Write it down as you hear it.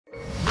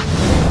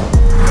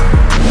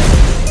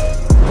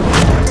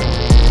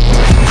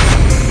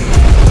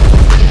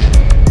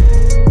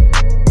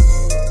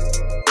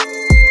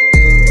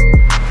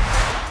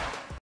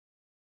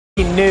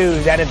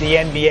entered the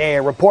NBA.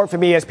 A report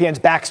from ESPN's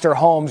Baxter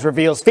Holmes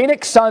reveals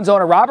Phoenix Suns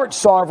owner Robert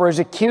Sarver is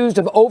accused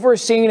of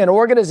overseeing an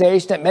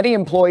organization that many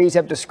employees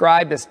have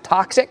described as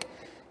toxic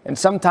and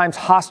sometimes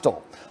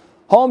hostile.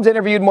 Holmes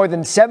interviewed more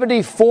than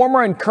 70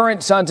 former and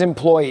current Suns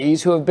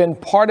employees who have been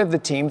part of the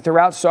team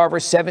throughout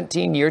Sarver's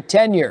 17-year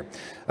tenure.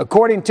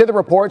 According to the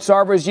report,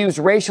 Sarver has used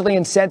racially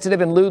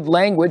insensitive and lewd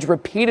language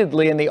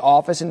repeatedly in the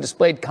office and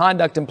displayed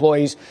conduct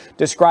employees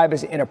describe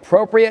as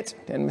inappropriate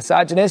and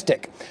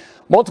misogynistic.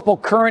 Multiple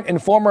current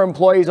and former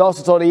employees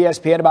also told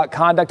ESPN about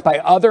conduct by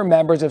other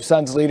members of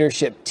Suns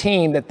leadership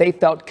team that they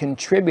felt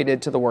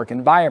contributed to the work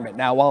environment.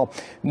 Now, while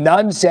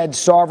none said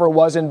Sarver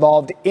was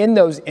involved in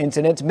those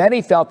incidents,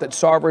 many felt that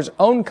Sarver's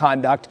own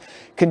conduct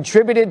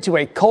contributed to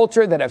a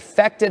culture that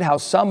affected how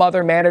some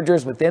other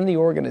managers within the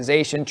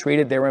organization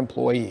treated their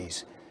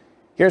employees.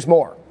 Here's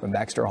more from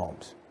Baxter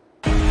Holmes.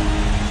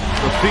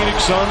 The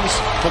Phoenix Suns,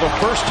 for the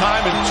first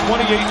time in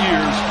 28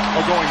 years,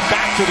 are going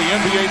back to the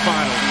NBA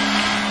Finals.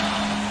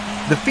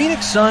 The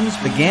Phoenix Suns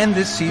began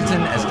this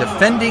season as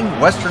defending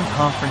Western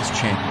Conference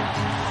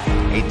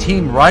champions, a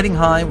team riding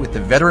high with the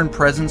veteran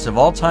presence of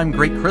all-time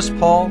great Chris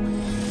Paul,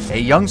 a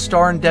young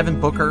star in Devin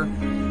Booker,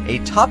 a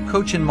top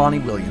coach in Monty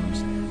Williams,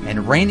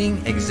 and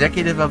reigning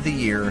Executive of the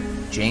Year,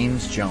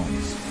 James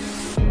Jones.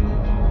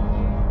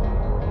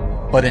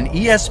 But an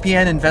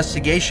ESPN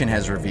investigation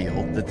has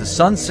revealed that the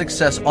Suns'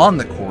 success on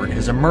the court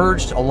has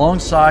emerged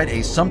alongside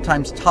a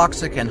sometimes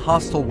toxic and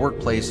hostile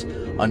workplace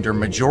under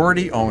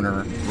majority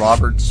owner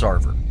Robert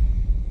Sarver.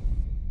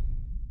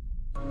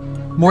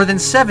 More than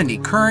 70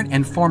 current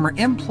and former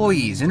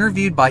employees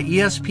interviewed by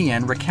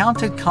ESPN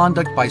recounted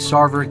conduct by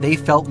Sarver they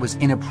felt was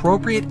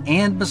inappropriate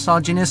and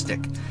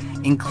misogynistic,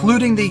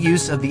 including the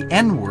use of the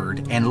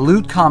N-word and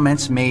lewd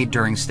comments made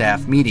during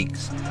staff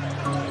meetings.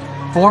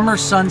 Former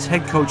Suns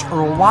head coach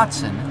Earl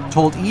Watson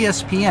told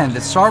ESPN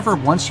that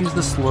Sarver once used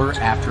the slur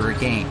after a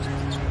game.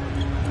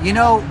 "You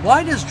know,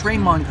 why does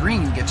Draymond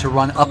Green get to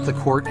run up the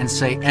court and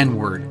say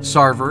N-word?"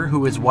 Sarver,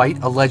 who is white,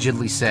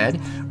 allegedly said,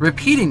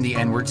 repeating the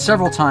N-word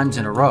several times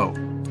in a row.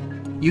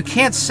 "You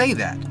can't say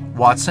that,"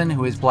 Watson,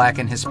 who is black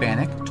and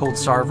Hispanic, told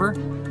Sarver.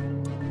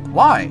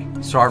 "Why?"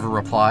 Sarver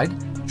replied.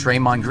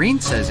 "Draymond Green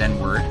says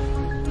N-word."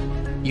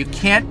 "You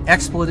can't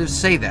expletive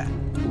say that,"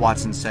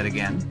 Watson said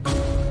again.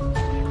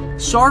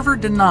 Sarver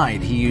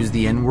denied he used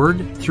the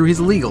N-word through his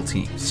legal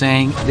team,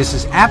 saying this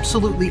is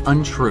absolutely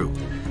untrue.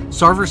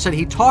 Sarver said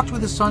he talked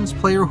with a Suns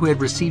player who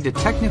had received a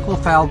technical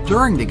foul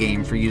during the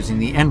game for using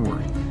the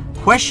N-word,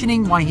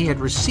 questioning why he had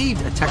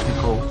received a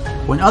technical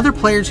when other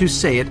players who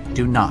say it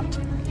do not.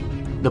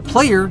 The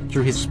player,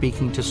 through his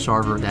speaking to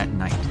Sarver that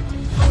night,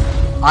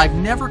 "I've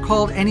never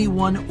called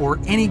anyone or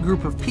any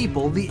group of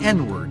people the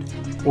N-word,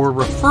 or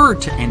referred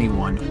to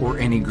anyone or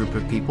any group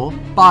of people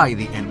by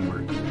the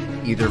N-word,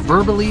 either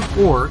verbally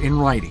or in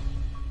writing."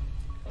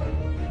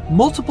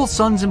 Multiple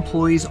Suns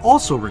employees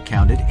also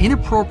recounted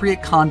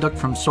inappropriate conduct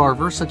from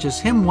Sarver, such as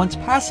him once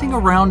passing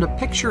around a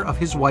picture of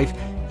his wife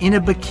in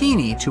a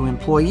bikini to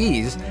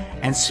employees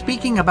and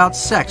speaking about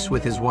sex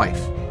with his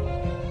wife.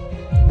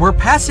 "We're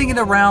passing it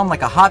around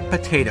like a hot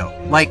potato.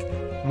 Like,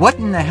 what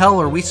in the hell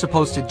are we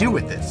supposed to do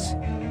with this?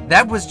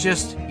 That was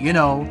just, you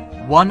know,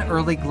 one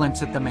early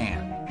glimpse at the man."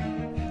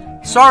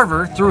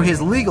 Sarver, through his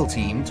legal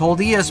team,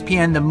 told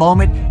ESPN the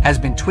moment has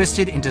been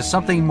twisted into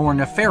something more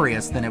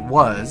nefarious than it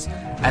was,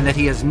 and that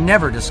he has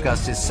never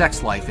discussed his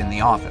sex life in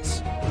the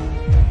office.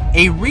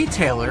 "A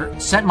retailer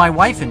sent my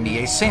wife and me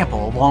a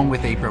sample along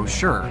with a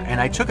brochure, and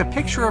I took a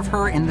picture of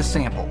her in the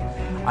sample.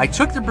 I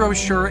took the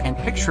brochure and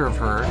picture of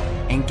her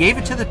and gave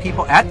it to the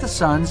people at the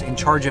Suns in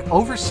charge of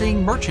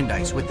overseeing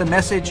merchandise with the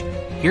message,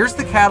 'Here's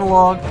the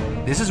catalog,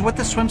 this is what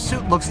the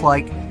swimsuit looks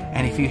like,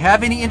 and if you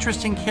have any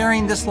interest in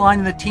carrying this line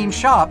in the team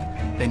shop,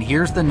 then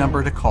here's the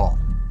number to call.'"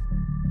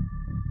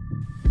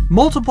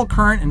 Multiple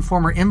current and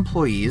former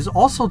employees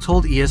also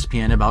told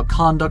ESPN about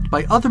conduct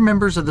by other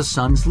members of the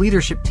Suns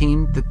leadership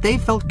team that they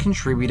felt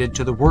contributed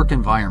to the work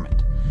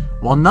environment.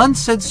 While none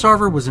said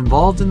Sarver was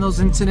involved in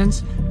those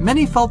incidents,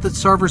 many felt that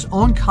Sarver's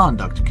own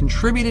conduct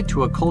contributed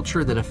to a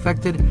culture that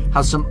affected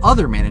how some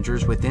other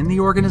managers within the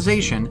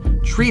organization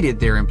treated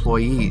their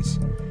employees.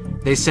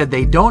 They said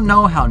they don't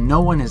know how no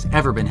one has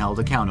ever been held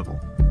accountable.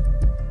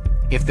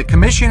 If the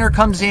commissioner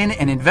comes in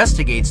and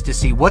investigates to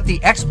see what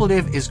the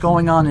expletive is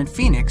going on in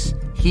Phoenix,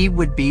 he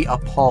would be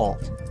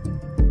appalled.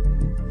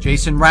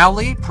 Jason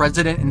Rowley,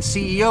 president and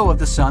CEO of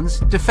the Suns,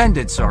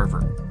 defended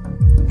Sarver.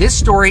 "This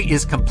story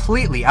is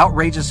completely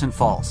outrageous and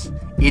false.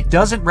 It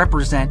doesn't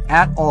represent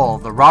at all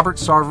the Robert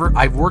Sarver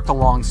I've worked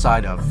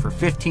alongside of for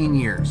 15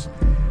 years.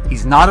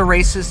 He's not a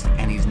racist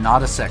and he's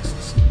not a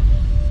sexist."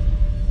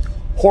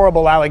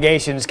 Horrible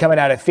allegations coming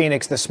out of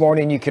Phoenix this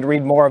morning. You can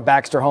read more of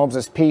Baxter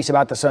Holmes' piece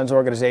about the Suns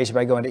organization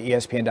by going to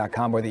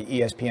ESPN.com or the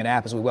ESPN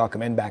app, as we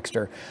welcome in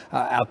Baxter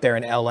out there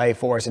in L.A.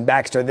 for us. And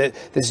Baxter, this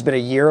has been a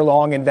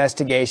year-long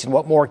investigation.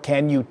 What more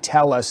can you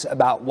tell us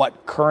about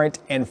what current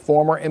and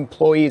former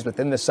employees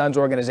within the Suns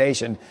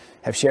organization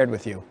have shared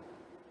with you?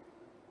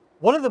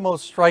 One of the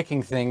most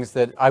striking things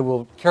that I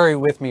will carry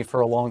with me for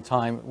a long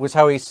time was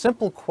how a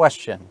simple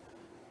question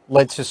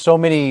led to so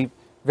many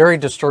very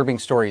disturbing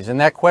stories. And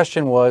that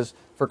question was,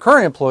 for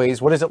current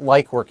employees, what is it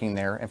like working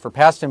there? And for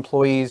past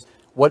employees,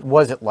 what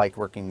was it like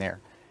working there?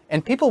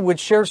 And people would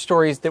share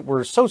stories that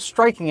were so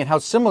striking in how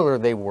similar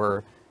they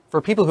were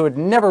for people who had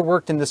never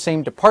worked in the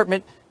same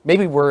department,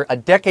 maybe were a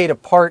decade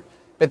apart,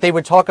 but they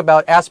would talk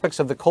about aspects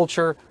of the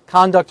culture,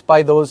 conduct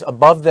by those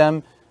above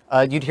them.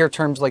 You'd hear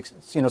terms like,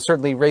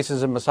 certainly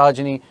racism,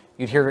 misogyny.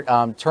 You'd hear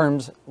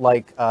terms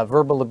like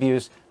verbal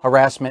abuse,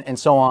 harassment, and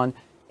so on.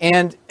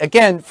 And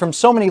again, from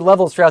so many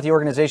levels throughout the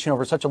organization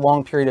over such a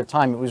long period of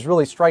time, it was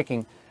really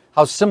striking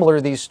how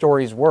similar these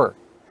stories were.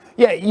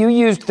 Yeah, you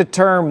used the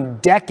term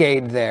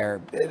decade there.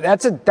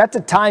 That's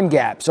a time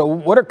gap. So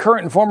what are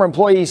current and former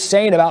employees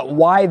saying about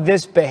why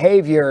this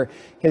behavior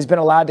has been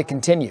allowed to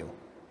continue?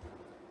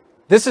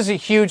 This is a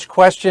huge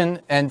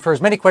question, and for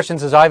as many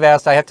questions as I've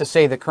asked, I have to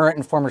say the current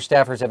and former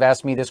staffers have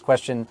asked me this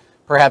question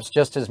perhaps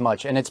just as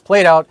much. And it's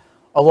played out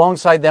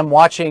alongside them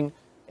watching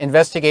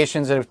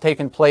investigations that have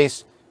taken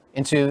place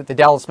into the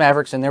Dallas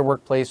Mavericks and their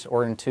workplace,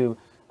 or into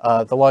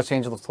the Los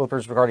Angeles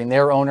Clippers regarding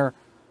their owner.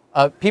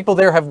 People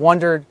there have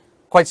wondered,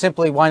 quite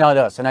simply, why not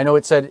us? And I know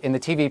it said in the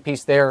TV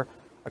piece there,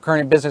 a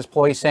current business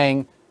employee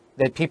saying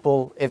that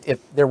people, if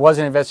there was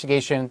an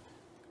investigation,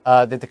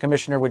 that the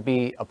commissioner would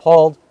be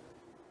appalled.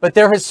 But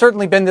there has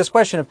certainly been this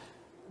question of,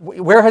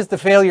 where has the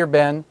failure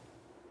been?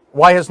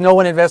 Why has no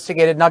one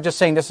investigated, not just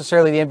saying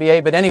necessarily the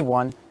NBA, but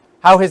anyone?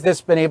 How has this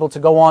been able to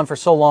go on for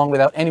so long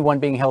without anyone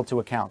being held to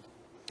account?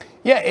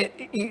 Yeah,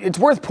 it's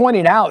worth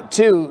pointing out,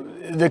 too,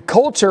 the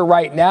culture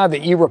right now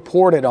that you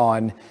reported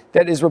on,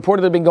 that is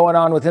reportedly been going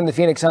on within the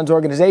Phoenix Suns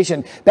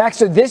organization.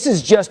 Baxter, this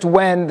is just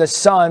when the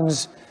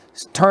Suns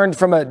turned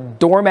from a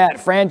doormat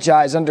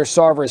franchise under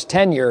Sarver's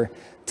tenure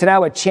to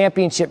now a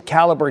championship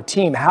caliber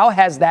team. How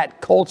has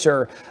that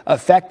culture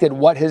affected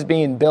what is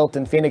being built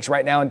in Phoenix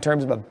right now in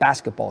terms of a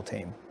basketball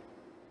team?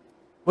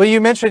 Well,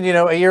 you mentioned,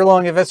 a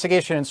year-long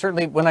investigation, and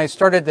certainly when I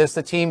started this,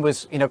 the team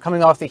was,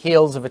 coming off the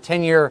heels of a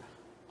 10-year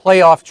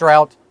playoff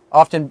drought,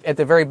 often at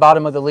the very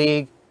bottom of the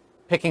league,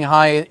 picking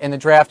high in the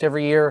draft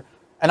every year.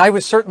 And I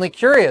was certainly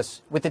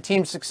curious, with the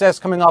team's success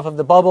coming off of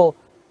the bubble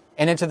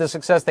and into the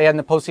success they had in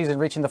the postseason,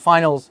 reaching the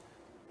finals,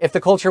 if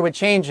the culture would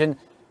change. And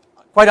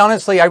quite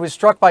honestly, I was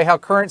struck by how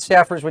current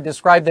staffers would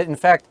describe that, in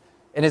fact,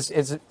 and as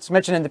it's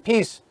mentioned in the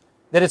piece,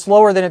 that it's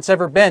lower than it's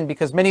ever been,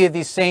 because many of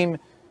these same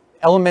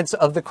elements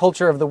of the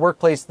culture of the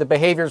workplace, the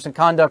behaviors and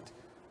conduct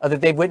that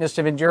they've witnessed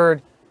and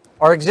endured,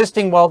 are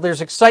existing while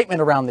there's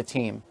excitement around the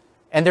team.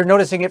 And they're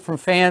noticing it from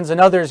fans and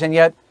others, and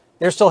yet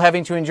they're still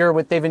having to endure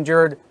what they've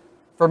endured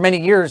for many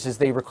years, as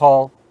they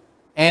recall.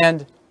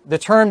 And the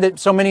term that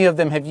so many of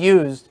them have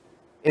used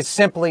is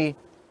simply,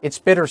 it's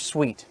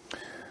bittersweet.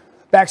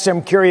 Baxter,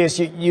 I'm curious,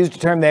 you used a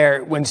term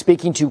there when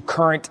speaking to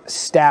current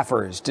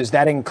staffers. Does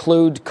that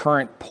include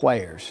current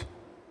players?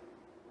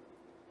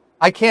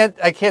 I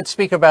can't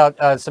speak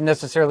about some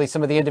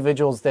of the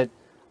individuals that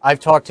I've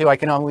talked to. I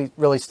can only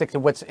really stick to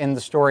what's in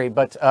the story.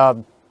 But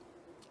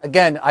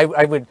again,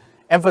 I would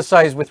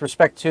emphasize with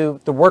respect to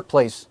the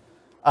workplace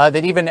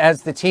that even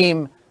as the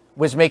team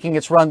was making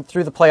its run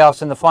through the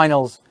playoffs and the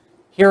finals,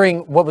 hearing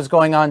what was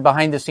going on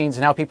behind the scenes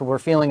and how people were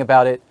feeling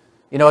about it,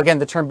 again,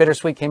 the term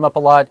bittersweet came up a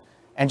lot,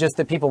 and just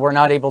that people were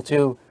not able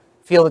to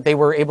feel that they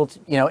were able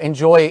to,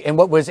 enjoy in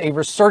what was a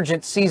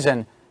resurgent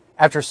season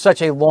after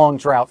such a long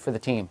drought for the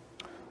team.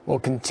 We'll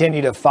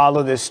continue to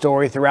follow this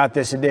story throughout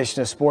this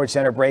edition of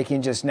SportsCenter.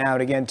 Breaking just now.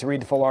 And again, to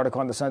read the full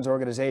article on the Suns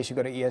organization,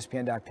 go to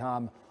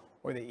ESPN.com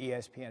or the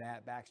ESPN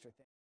app. Baxter.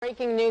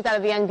 Breaking news out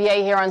of the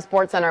NBA here on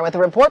SportsCenter with a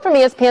report from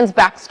ESPN's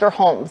Baxter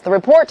Holmes. The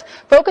report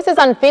focuses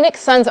on Phoenix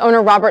Suns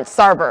owner Robert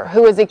Sarver,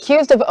 who is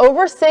accused of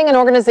overseeing an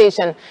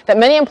organization that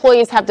many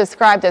employees have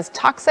described as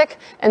toxic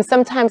and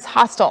sometimes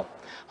hostile.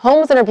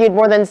 Holmes interviewed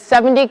more than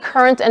 70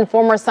 current and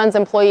former Suns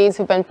employees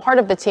who've been part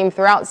of the team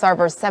throughout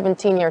Sarver's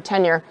 17-year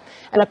tenure.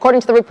 And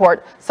according to the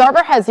report,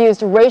 Sarver has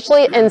used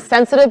racially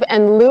insensitive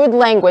and lewd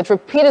language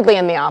repeatedly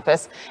in the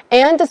office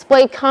and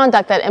displayed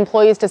conduct that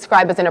employees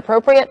describe as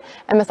inappropriate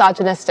and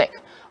misogynistic.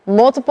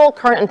 Multiple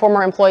current and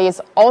former employees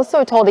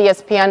also told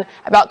ESPN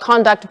about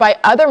conduct by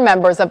other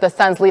members of the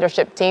Suns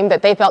leadership team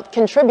that they felt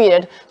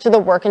contributed to the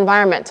work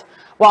environment.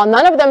 While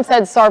none of them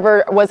said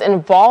Sarver was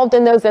involved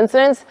in those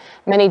incidents,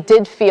 many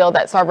did feel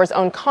that Sarver's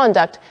own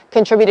conduct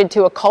contributed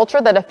to a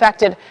culture that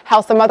affected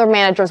how some other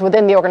managers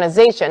within the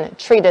organization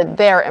treated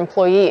their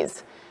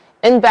employees.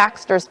 In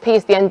Baxter's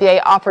piece, the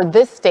NBA offered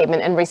this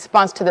statement in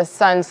response to the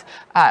Suns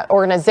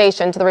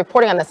organization, to the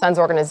reporting on the Suns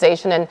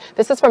organization. And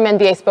this is from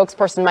NBA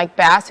spokesperson Mike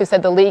Bass, who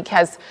said the league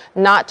has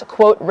not,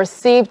 quote,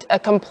 received a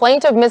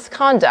complaint of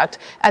misconduct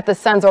at the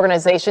Suns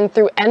organization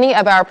through any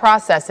of our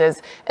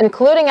processes,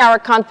 including our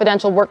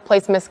confidential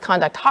workplace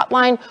misconduct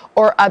hotline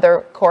or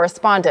other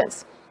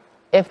correspondence.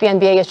 If the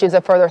NBA issues a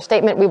further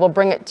statement, we will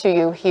bring it to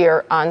you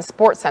here on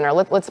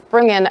SportsCenter. Let's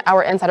bring in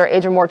our insider,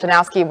 Adrian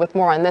Wojnarowski, with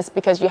more on this,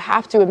 because you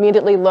have to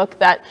immediately look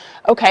at,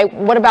 okay,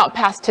 what about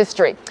past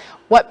history?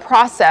 What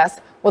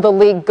process will the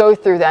league go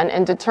through then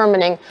in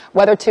determining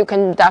whether to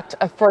conduct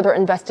a further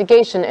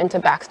investigation into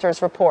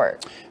Baxter's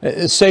report?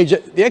 Sage,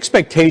 the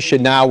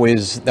expectation now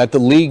is that the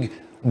league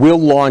will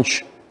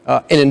launch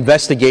an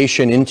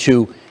investigation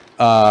into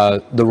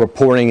the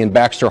reporting in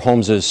Baxter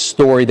Holmes'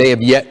 story. They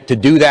have yet to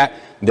do that.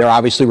 They're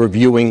obviously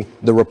reviewing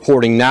the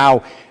reporting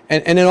now.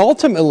 And then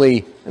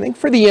ultimately, I think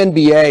for the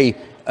NBA,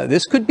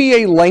 this could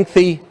be a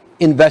lengthy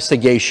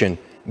investigation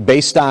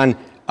based on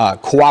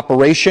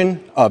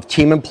cooperation of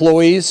team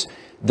employees.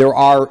 There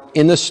are,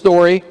 in the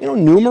story,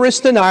 numerous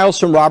denials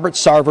from Robert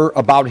Sarver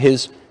about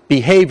his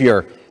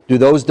behavior. Do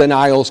those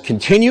denials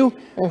continue?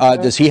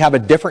 Does he have a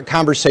different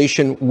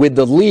conversation with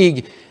the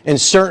league? And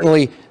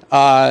certainly,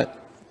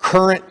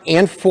 current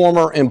and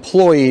former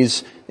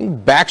employees, I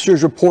think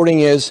Baxter's reporting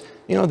is,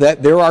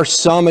 that there are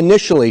some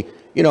initially,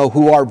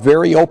 who are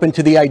very open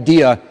to the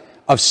idea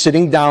of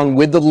sitting down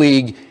with the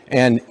league,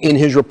 and in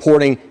his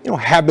reporting,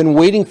 have been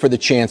waiting for the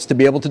chance to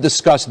be able to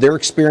discuss their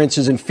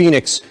experiences in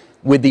Phoenix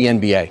with the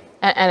NBA.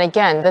 And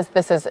again,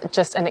 this is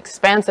just an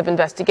expansive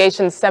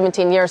investigation.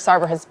 17 years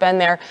Sarver has been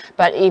there,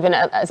 but even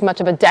as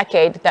much of a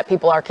decade that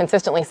people are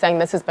consistently saying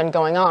this has been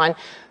going on.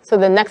 So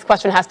the next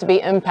question has to be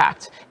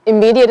impact,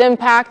 immediate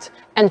impact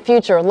and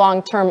future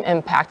long-term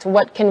impact.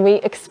 What can we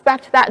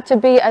expect that to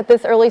be at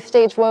this early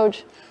stage,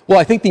 Woj? Well,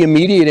 I think the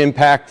immediate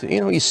impact,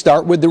 you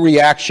start with the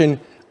reaction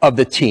of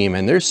the team,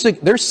 and there's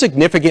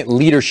significant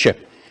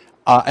leadership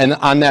and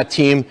on that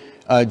team.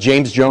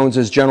 James Jones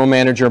as general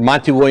manager,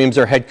 Monty Williams,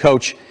 our head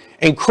coach,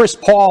 and Chris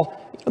Paul,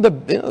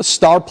 the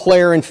star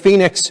player in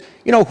Phoenix,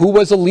 who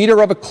was a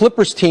leader of a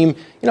Clippers team,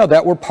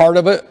 that were part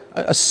of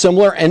a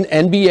similar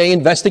NBA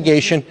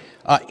investigation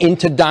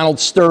into Donald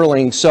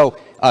Sterling. So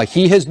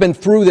he has been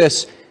through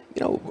this.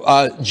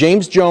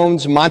 James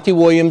Jones, Monty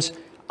Williams,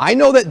 I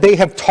know that they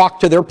have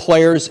talked to their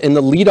players in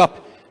the lead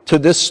up to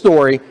this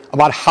story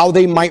about how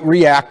they might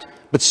react,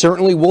 but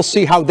certainly we'll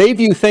see how they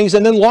view things.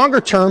 And then longer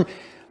term,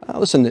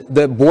 listen,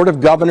 the Board of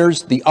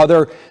Governors, the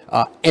other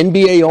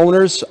NBA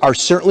owners are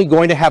certainly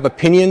going to have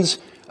opinions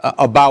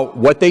about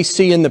what they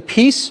see in the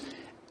piece.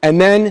 And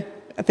then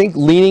I think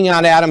leaning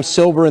on Adam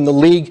Silver and the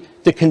league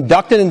to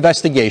conduct an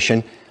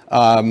investigation,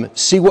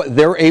 see what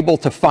they're able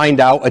to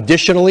find out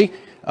additionally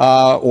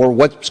or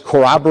what's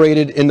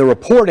corroborated in the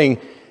reporting.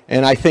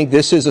 And I think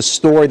this is a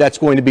story that's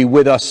going to be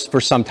with us for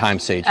some time,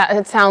 Sage.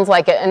 It sounds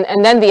like it.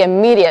 And then the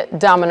immediate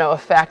domino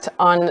effect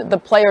on the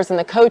players and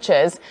the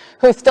coaches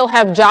who still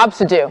have jobs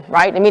to do,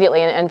 right,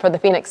 immediately. And for the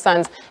Phoenix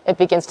Suns, it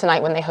begins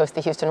tonight when they host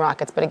the Houston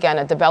Rockets. But again,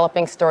 a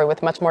developing story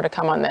with much more to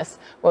come on this.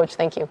 Woj,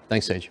 thank you.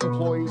 Thanks, Sage.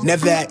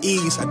 Never at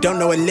ease, I don't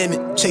know a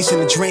limit. Chasing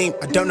a dream,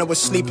 I don't know what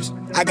sleepers.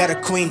 I got a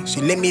queen, she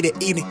lit me the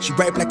evening. She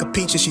ripe like a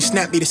peach and she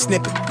snapped me the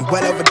snippet. I'm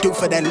well overdue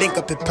for that link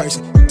up in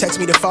person. Text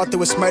me to fall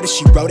through a murder,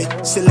 she wrote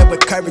it. Still up with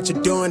courage,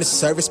 you're doing a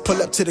service.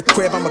 Pull up to the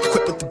crib, I'm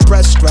equipped with the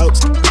brush strokes.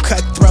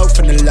 Cutthroat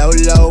from the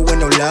low, where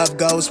no love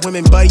goes.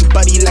 Women buddy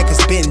like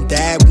it's been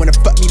dad. Wanna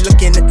fuck me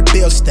looking at the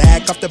bill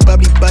stack. Off the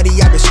bubbly buddy,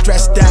 I been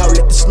stressed out.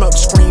 Let the smoke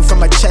scream from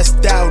my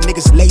chest out.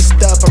 Niggas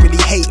laced up, I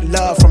really hate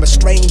love from a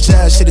stranger.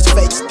 Shit is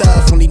fake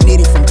stuff, only need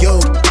it from you.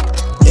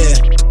 Yeah.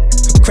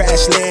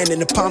 Crash land in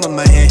the palm of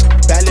my hand.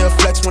 Bad little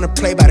flex, wanna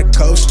play by the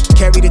coast.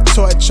 Carry the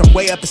torch, I'm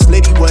way up, it's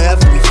litty wherever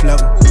we flow.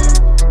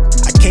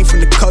 I came from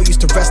the cold,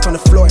 used to rest on the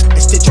floor. I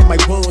stitch up my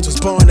wounds, was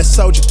born a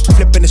soldier.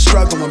 Flipping the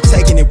struggle, I'm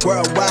taking it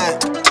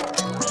worldwide.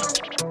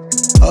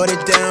 Hold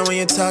it down when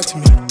you talk to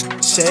me.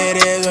 Say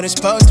it is what it's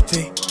supposed to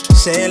be.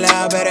 Say it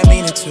loud, but I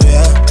mean it too,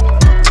 yeah.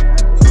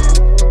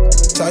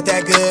 Talk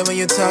that good when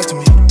you talk to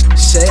me.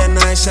 Say it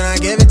nice and I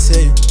give it to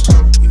you.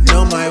 You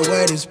know my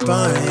word is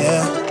bond,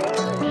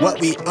 yeah. What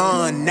we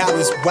on now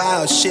is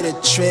wild, shit a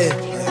trip,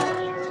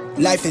 yeah.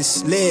 Life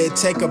is lit,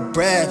 take a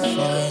breath,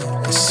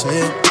 that's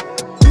it.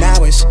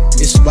 Now it's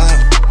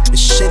wild, this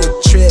shit a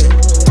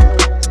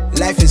trip.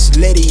 Life is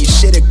litty,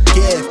 shit a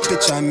gift,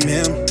 bitch I'm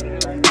him.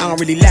 I don't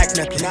really lack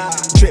nothing.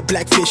 Drip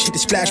black fish, hit the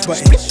splash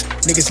button.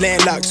 Niggas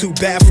landlocked, too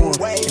bad for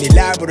them. And they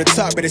liable to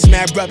talk, but it's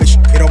mad rubbish.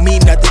 It don't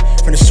mean nothing.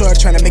 From the shore,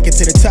 trying to make it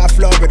to the top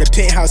floor, but the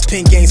penthouse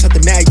pin game,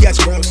 something mad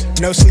yuts, bros.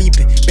 No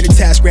sleeping, been a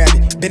task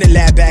rabbit, been a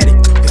lab at it.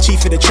 The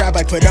chief of the tribe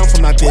I put on for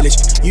my village.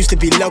 Used to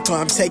be local,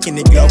 I'm taking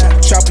it global.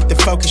 Sharp with the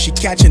focus, she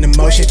catching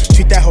emotion.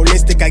 Treat that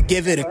holistic, I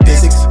give it a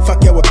physics.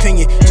 Fuck your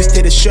opinion, just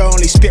did a show,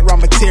 only spit raw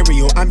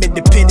material. I'm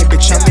independent,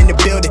 bitch, I'm in the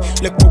building.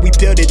 Look what we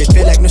built it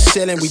feel like no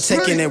ceiling, we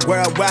taking it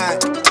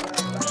worldwide.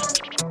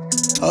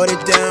 Hold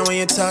it down when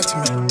you talk to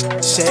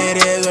me. Say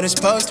it is what it's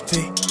supposed to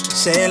be.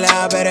 Say it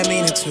loud, but I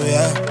mean it too,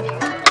 yeah.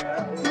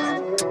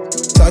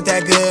 Talk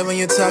that good when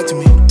you talk to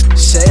me.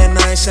 Say it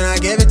nice and I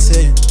give it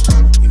to you.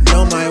 You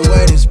know my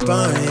word is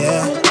bond,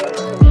 yeah.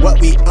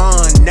 What we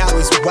on now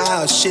is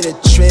wild, shit a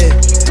trip.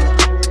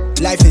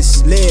 Life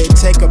is lit,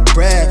 take a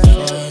breath,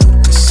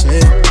 that's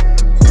it.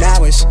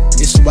 Now it's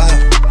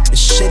wild, this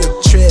shit a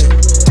trip.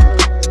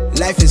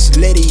 Life is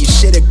litty,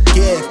 shit a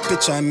gift,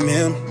 bitch I'm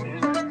him.